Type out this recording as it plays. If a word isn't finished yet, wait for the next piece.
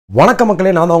வணக்கம்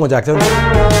மக்களே, நான் தான் உங்கள் ஜாக்சன்.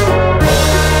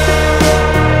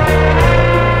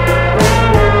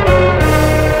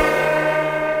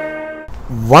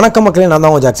 வணக்கம் மக்களே, நான்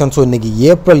தான் உங்கள் ஜாக்சன். ஸோ இன்றைக்கி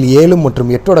ஏப்ரல் 7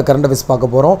 மற்றும் 8 கரண்ட் அஃபேர்ஸ்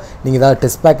பார்க்க போகிறோம். நீங்கள் ஏதாவது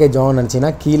டெஸ்ட் பேக்கேஜ் ஆகணும்னு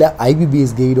நினச்சிங்கன்னா கீழே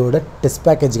IBBS கைடோட டெஸ்ட்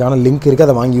பேக்கேஜுக்கான லிங்க் இருக்குது,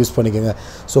 அதை வாங்கி யூஸ் பண்ணிக்கோங்க.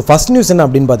 ஸோ ஃபஸ்ட் நியூஸ் என்ன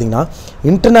அப்படின்னு பார்த்தீங்கன்னா,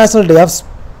 international day of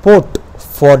sport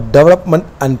for development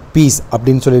and peace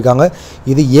அப்படின்னு சொல்லியிருக்காங்க.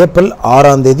 இது ஏப்ரல்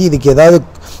 6 இதுக்கு ஏதாவது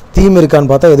தீம் இருக்கான்னு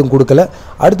பார்த்தா எதுவும் கொடுக்கல.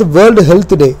 அடுத்து வேர்ல்டு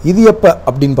ஹெல்த் டே, இது எப்போ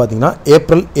அப்படின்னு பார்த்தீங்கன்னா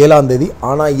ஏப்ரல் 7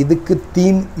 ஆனால் இதுக்கு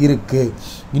தீம் இருக்குது,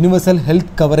 universal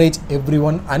health coverage every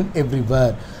one and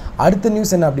everywhere. அடுத்த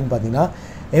நியூஸ் என்ன அப்படின்னு பார்த்தீங்கன்னா,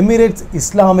 எமிரேட்ஸ்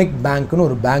இஸ்லாமிக் பேங்க்னு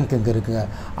ஒரு பேங்க் இங்கே இருக்குங்க.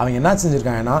 அவங்க என்ன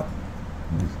செஞ்சுருக்காங்கன்னா,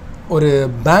 ஒரு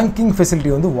பேங்கிங்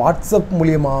ஃபெசிலிட்டி வந்து வாட்ஸ்அப்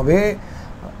மூலியமாகவே,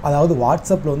 அதாவது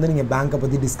வாட்ஸ்அப்பில் வந்து நீங்கள் பேங்க்கை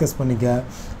பற்றி டிஸ்கஸ் பண்ணிக்க,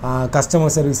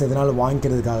 கஸ்டமர் சர்வீஸ் எதனாலும்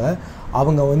வாங்கிக்கிறதுக்காக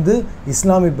அவங்க வந்து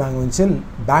இஸ்லாமிக் பேங்க் வந்து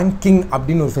பேங்கிங்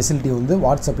அப்படின்னு ஒரு ஃபெசிலிட்டி வந்து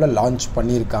வாட்ஸ்அப்பில் லான்ச்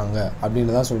பண்ணியிருக்காங்க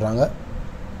அப்படின்னு தான் சொல்கிறாங்க.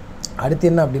 அடுத்து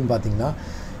என்ன அப்படின்னு பார்த்தீங்கன்னா,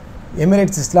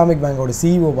 எமிரேட்ஸ் இஸ்லாமிக் பேங்கோட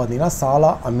CEO பார்த்தீங்கன்னா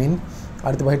சாலா அமீன்.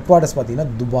 அடுத்து ஹெட் குவார்ட்டர்ஸ் பார்த்தீங்கன்னா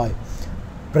Dubai.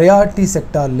 Priority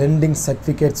sector landing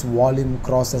certificates volume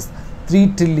crosses 3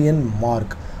 trillion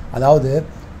mark. அதாவது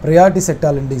ப்ரையாரிட்டி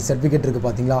செக்டார் லெண்டிங் சர்டிஃபிகேட் இருக்குது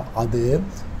பார்த்தீங்களா, அது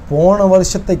போன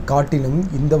வருஷத்தை காட்டிலும்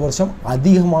இந்த வருஷம்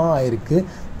அதிகமாக ஆயிருக்கு.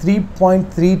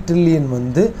 3.3 trillion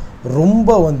வந்து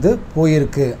ரொம்ப வந்து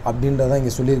போயிருக்கு அப்படின்றத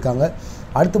இங்கே சொல்லியிருக்காங்க.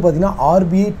 அடுத்து பார்த்திங்கன்னா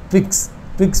RBI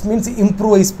ட்விக்ஸ் மீன்ஸ்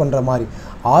இம்ப்ரூவைஸ் பண்ணுற மாதிரி.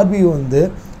 RBI வந்து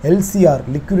LCR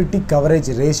லிக்விடிட்டி கவரேஜ்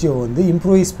ரேஷியோ வந்து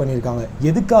இம்ப்ரூவைஸ் பண்ணியிருக்காங்க.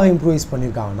 எதுக்காக இம்ப்ரூவைஸ்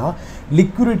பண்ணியிருக்காங்கன்னா,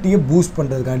 லிக்விடிட்டியை பூஸ்ட்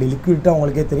பண்ணுறதுக்காண்டி. லிக்விடிட்டி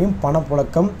அவங்களுக்கே தெரியும்,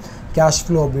 பணப்புழக்கம் கேஷ்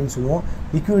ஃப்ளோ அப்படின்னு சொல்லுவோம்,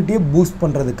 லிக்விடிட்டியை பூஸ்ட்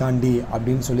பண்ணுறதுக்காண்டி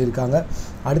அப்படின்னு சொல்லியிருக்காங்க.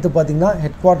 அடுத்து பார்த்திங்கன்னா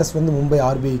ஹெட் குவார்ட்டர்ஸ் வந்து Mumbai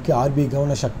RBIக்கு. RBI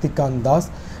governor Shaktikant Das,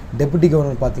 deputy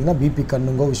governor பார்த்திங்கன்னா BP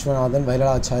கண்ணுங்கோ, விஸ்வநாதன்,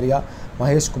 வைரலாச்சாரியா,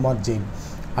 மகேஷ் குமார் ஜெயின்.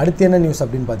 அடுத்து என்ன நியூஸ்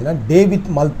அப்படின்னு பார்த்தீங்கன்னா, David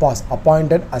Malpass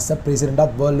appointed as a president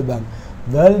of world bank.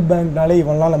 World பேங்க்னாலே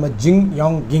இவங்களாம் நம்ம ஜிங்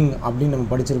யாங் கிங் அப்படின்னு நம்ம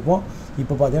படிச்சிருப்போம்.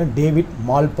 இப்போ பார்த்தீங்கன்னா டேவிட்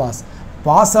மால்பாஸ்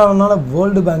பாஸ் ஆனதுனால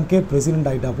வேர்ல்டு பேங்க்கே பிரசிடென்ட்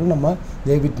ஆகிட்டாப்புல நம்ம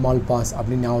டேவிட் மால்பாஸ்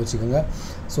அப்படின்னு ஞாபகம் வச்சுக்கோங்க.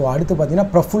 ஸோ அடுத்து பார்த்தீங்கன்னா,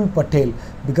 Praful Patel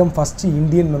become first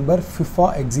Indian member FIFA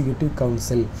executive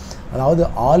council. அதாவது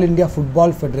ஆல் இண்டியா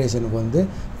ஃபுட்பால் ஃபெடரேஷனுக்கு வந்து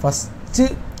ஃபஸ்ட்டு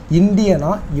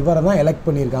இந்தியனாக இவரை தான் எலெக்ட்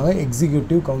பண்ணியிருக்காங்க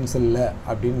எக்ஸிக்யூட்டிவ் கவுன்சிலில்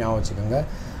அப்படின்னு ஞாபகம் வச்சுக்கோங்க.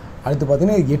 அடுத்து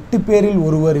பார்த்தீங்கன்னா 8 பேரில்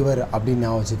ஒருவர் இவர் அப்படின்னு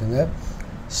ஞாபகம் வச்சுக்கோங்க.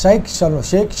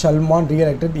 ஷேக் Salman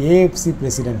re-elected AFC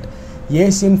president.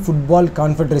 Asian football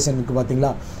confederation இருக்குது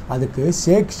பார்த்தீங்களா, அதுக்கு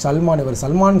ஷேக் சல்மான், இவர்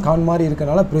சல்மான் கான் மாதிரி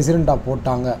இருக்கனால பிரசிடெண்ட்டாக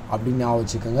போட்டாங்க அப்படின்னு ஞாபகம்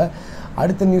வச்சுக்கோங்க.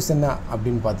 அடுத்த நியூஸ் என்ன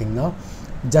அப்படின்னு பார்த்தீங்கன்னா,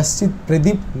 ஜஸ்டிஸ்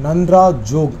பிரதீப் நந்திரா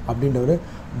ஜோக் அப்படின்றவர்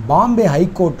பாம்பே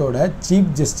ஹைகோர்ட்டோட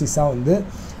சீஃப் ஜஸ்டிஸாக வந்து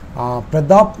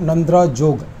பிரதாப் நந்திரா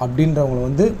ஜோக் அப்படின்றவங்களை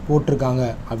வந்து போட்டிருக்காங்க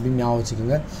அப்படின்னு ஞாபகம்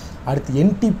வச்சுக்கோங்க. அடுத்து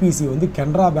NTPC வந்து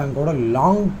கனரா பேங்கோட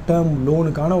லாங் டேர்ம்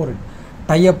லோனுக்கான ஒரு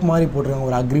டைப் மாதிரி போட்டிருக்காங்க,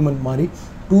 ஒரு அக்ரிமெண்ட் மாதிரி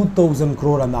 2000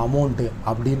 crore அந்த அமௌண்ட்டு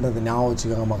அப்படின்றத ஞாபகம்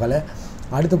வச்சுக்கோங்க மக்களை.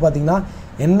 அடுத்து பார்த்திங்கன்னா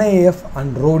NIF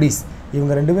அண்ட் ரோடிஸ்,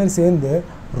 இவங்க 2 பேரும் சேர்ந்து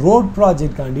ரோட்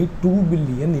ப்ராஜெக்ட்காண்டி 2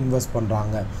 billion இன்வெஸ்ட்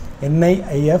பண்ணுறாங்க.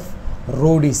 NIF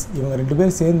ரோடிஸ் இவங்க 2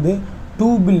 பேரும் சேர்ந்து 2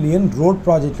 billion ரோட்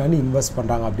ப்ராஜெக்ட்காண்டி இன்வெஸ்ட்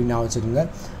பண்ணுறாங்க அப்படின்னு ஞாபகம் வச்சுக்கோங்க.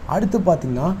 அடுத்து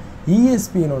பார்த்திங்கன்னா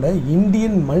ESPNோட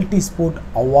இந்தியன் மல்டி ஸ்போர்ட்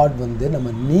அவார்ட் வந்து நம்ம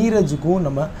நீரஜுக்கும்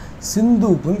நம்ம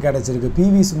சிந்துவுக்கும் கிடச்சிருக்கு.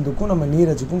 PV சிந்துக்கும் நம்ம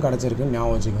நீரஜுக்கும் கிடச்சிருக்குன்னு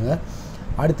ஞாபகம் வச்சுக்கோங்க.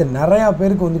 அடுத்து நிறையா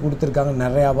பேருக்கு வந்து கொடுத்துருக்காங்க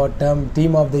நிறையா award,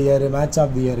 team of the year, match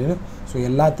of the இயர்னு. So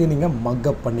எல்லாத்தையும் நீங்கள்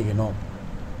மக்கப் பண்ணிக்கணும்.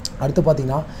 அடுத்து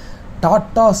பார்த்திங்கன்னா,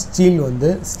 டாட்டா ஸ்டீல் வந்து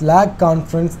ஸ்லாக்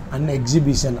கான்ஃபரன்ஸ் அண்ட்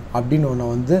எக்ஸிபிஷன் அப்படின்னு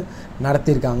ஒன்று வந்து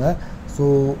நடத்தியிருக்காங்க. So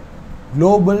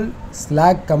global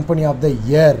slack company of the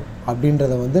year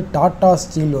அப்படின்றத வந்து டாட்டா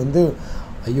ஸ்டீல் வந்து,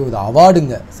 ஐயோ இது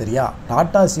அவார்டுங்க சரியா,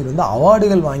 டாட்டா ஸ்டீல் வந்து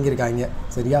அவார்டுகள் வாங்கியிருக்காங்க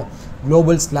சரியா.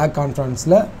 Global slack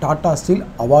கான்ஃபரன்ஸில் tata steel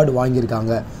award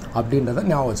வாங்கியிருக்காங்க அப்படின்றத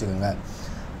ஞாபகம் வச்சுக்கோங்க.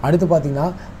 அடுத்து பார்த்திங்கன்னா,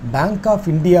 பேங்க் ஆஃப்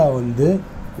இந்தியா வந்து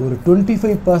ஒரு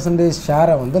 25%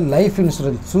 ஷேரை வந்து லைஃப்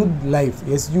இன்சூரன்ஸ் சுட் லைஃப்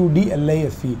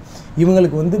SUDLIFE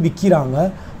இவங்களுக்கு வந்து விற்கிறாங்க.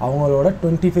 அவங்களோட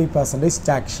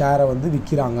 25% ஷேரை வந்து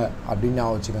விற்கிறாங்க அப்படின்னு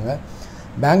ஞாபகம் வச்சுக்கோங்க.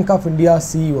 Bank of India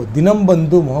CEO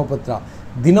தினம்பந்து Mohapatra,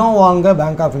 தினம் வாங்க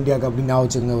பேங்க் ஆஃப் இந்தியாவுக்கு அப்படின்னு ஞாபகம்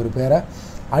வச்சுக்கோங்க ஒரு பேரை.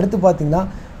 அடுத்து பார்த்திங்கன்னா,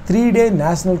 3-day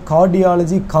national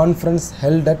cardiology conference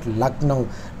held at Lucknow.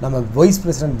 நம்ம வைஸ்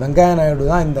பிரசிடென்ட் வெங்கையா நாயுடு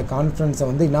தான் இந்த கான்ஃபரன்ஸை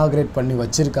வந்து இனாக்ரேட் பண்ணி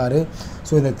வச்சுருக்காரு.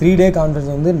 ஸோ இந்த 3-day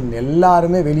கான்ஃபரன்ஸ் வந்து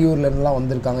எல்லாருமே வெளியூர்லேருந்துலாம்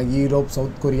வந்திருக்காங்க, யூரோப்,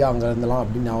 சவுத் கொரியா அங்கேருந்துலாம்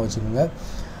அப்படின்னு ஞாபகம் வச்சுக்கோங்க.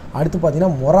 அடுத்து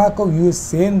பார்த்திங்கன்னா, மொராக்கோ US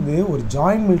சேர்ந்து ஒரு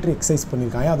ஜாயின்ட் மிலிட்ரி எக்ஸசைஸ்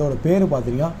பண்ணியிருக்காங்க. அதோட பேர்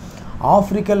பார்த்திங்கன்னா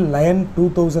ஆஃப்ரிக்கன் லயன்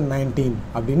 2019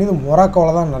 அப்படின்னு. இது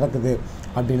மொராக்கோவில் தான் நடக்குது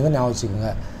அப்படின்னு ஞாபகம்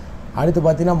வச்சுக்கோங்க. அடுத்து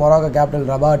பார்த்திங்கன்னா, Morocco capital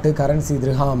ரபாட்டு, currency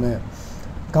திர்ஹாமு.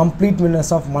 Complete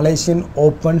winners of Malaysian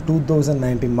open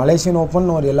 2019. Malaysian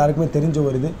open ஒரு எல்லாருக்குமே தெரிஞ்சு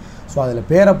வருது. ஸோ அதில்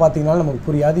பேரை பார்த்தீங்கன்னாலும் நமக்கு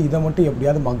புரியாது. இதை மட்டும்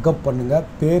எப்படியாவது மக்கப் பண்ணுங்கள்.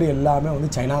 பேர் எல்லாமே வந்து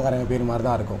சைனாக்காரங்க பேர் மாதிரி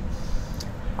தான் இருக்கும்.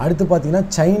 அடுத்து பார்த்தீங்கன்னா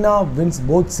China wins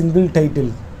both single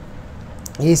title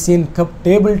Asian cup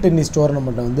table tennis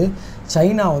டோர்னமெண்ட்டை வந்து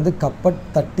சைனா வந்து கப்பை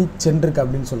தட்டி சென்றிருக்கு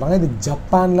அப்படின்னு சொல்கிறாங்க. இது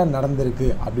ஜப்பானில் நடந்திருக்கு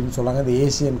அப்படின்னு சொல்கிறாங்க. இந்த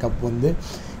ஏசியன் கப் வந்து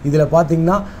இதில்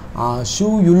பார்த்திங்கன்னா ஷூ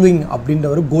யுலிங்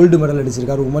அப்படின்றவர் கோல்டு மெடல்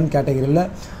அடிச்சிருக்காரு உமன் கேட்டகரியில்.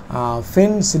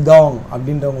 ஃபென் சிதாங்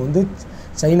அப்படின்றவங்க வந்து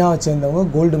சைனாவை சேர்ந்தவங்க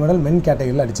கோல்டு மெடல் மென்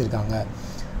கேட்டகரியில் அடிச்சிருக்காங்க.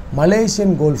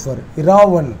 மலேசியன் கோல்ஃபர்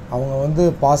இராவன் அவங்க வந்து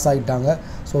பாஸ் ஆகிட்டாங்க.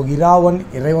 ஸோ இராவன்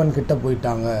இறைவன் கிட்ட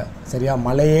போயிட்டாங்க. சரியா,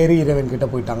 மலையேறி இறைவன் கிட்ட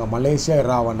போயிட்டாங்க. மலேசியா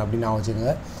இராவன் அப்படின்னு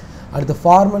வச்சுக்கோங்க. அடுத்து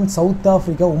ஃபார்மன் சவுத்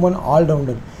ஆஃப்ரிக்கா உமன்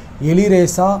ஆல்ரவுண்டர்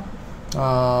எலிரேசா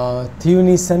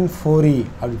தியூனிசன் ஃபோரி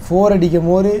அப்படி 4 அடிக்கும்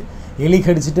போது எலி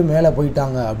கடிச்சிட்டு மேலே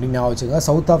போயிட்டாங்க அப்படின்னு வச்சுக்கோங்க.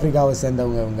 சவுத் ஆஃப்ரிக்காவை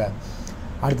சேர்ந்தவங்க இவங்க.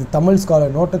 அடுத்து Tamil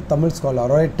scholar noted Tamil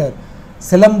scholar writer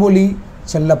Silamboli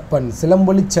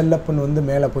Chellappan வந்து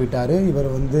மேலே போயிட்டார். இவர்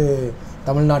வந்து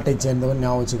தமிழ்நாட்டை சேர்ந்தவர்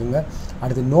ஞாபகம் வச்சுக்கோங்க.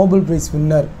 அடுத்து நோபல் ப்ரைஸ்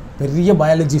வின்னர் பெரிய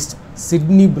பயாலஜிஸ்ட்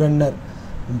சிட்னி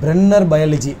பிரென்னர்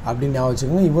பயாலஜி அப்படின்னு ஞாபகம்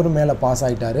வச்சுக்கோங்க. இவர் மேலே பாஸ்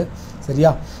ஆகிட்டார்.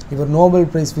 சரியா, இவர் நோபல்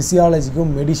ப்ரைஸ்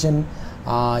ஃபிசியாலஜிக்கும் மெடிசன்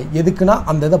எதுக்குன்னா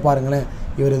அந்த இதை பாருங்களேன்.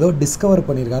 இவர் ஏதோ டிஸ்கவர்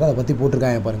பண்ணியிருக்காரு, அதை பற்றி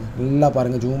போட்டிருக்காங்க பாருங்கள். நல்லா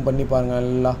பாருங்கள், ஜூம் பண்ணி பாருங்கள்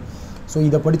நல்லா. ஸோ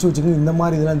இதை படித்து வச்சுக்கோங்க. இந்த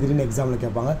மாதிரி இதெல்லாம் திடீர்னு எக்ஸாமில்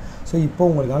கேட்பாங்க. ஸோ இப்போ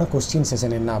உங்களுக்கான கொஸ்டின்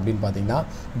செஷன் என்ன அப்படின்னு பார்த்தீங்கன்னா,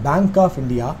 பேங்க் ஆஃப்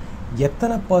இந்தியா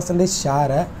எத்தனை %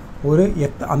 ஷேரை ஒரு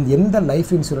எந்த லைஃப்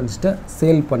இன்சூரன்ஸ்கிட்ட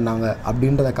சேல் பண்ணாங்க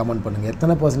அப்படின்றத கமெண்ட் பண்ணுங்கள்.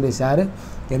 எத்தனை % ஷேரு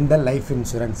எந்த லைஃப்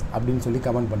இன்சூரன்ஸ் அப்படின்னு சொல்லி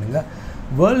கமெண்ட் பண்ணுங்கள்.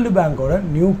 வேர்ல்டு பேங்க்கோட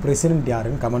நியூ பிரசிடென்ட்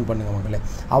யாருன்னு கமெண்ட் பண்ணுங்கள் மக்களே.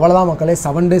 அவ்வளோதான் மக்களே,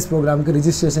 7 days ப்ரோக்ராமுக்கு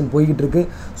ரிஜிஸ்ட்ரேஷன் போய்கிட்டு இருக்குது.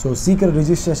 ஸோ சீக்கிரம்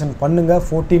ரிஜிஸ்ட்ரேஷன் பண்ணுங்கள்.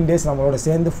 14 days நம்மளோட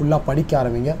சேர்ந்து ஃபுல்லாக படிக்க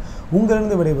ஆரம்பிங்க.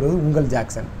 உங்களிருந்து விடைபெறுவது உங்கள்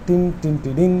ஜாக்சன். டின் டின்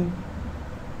டின்.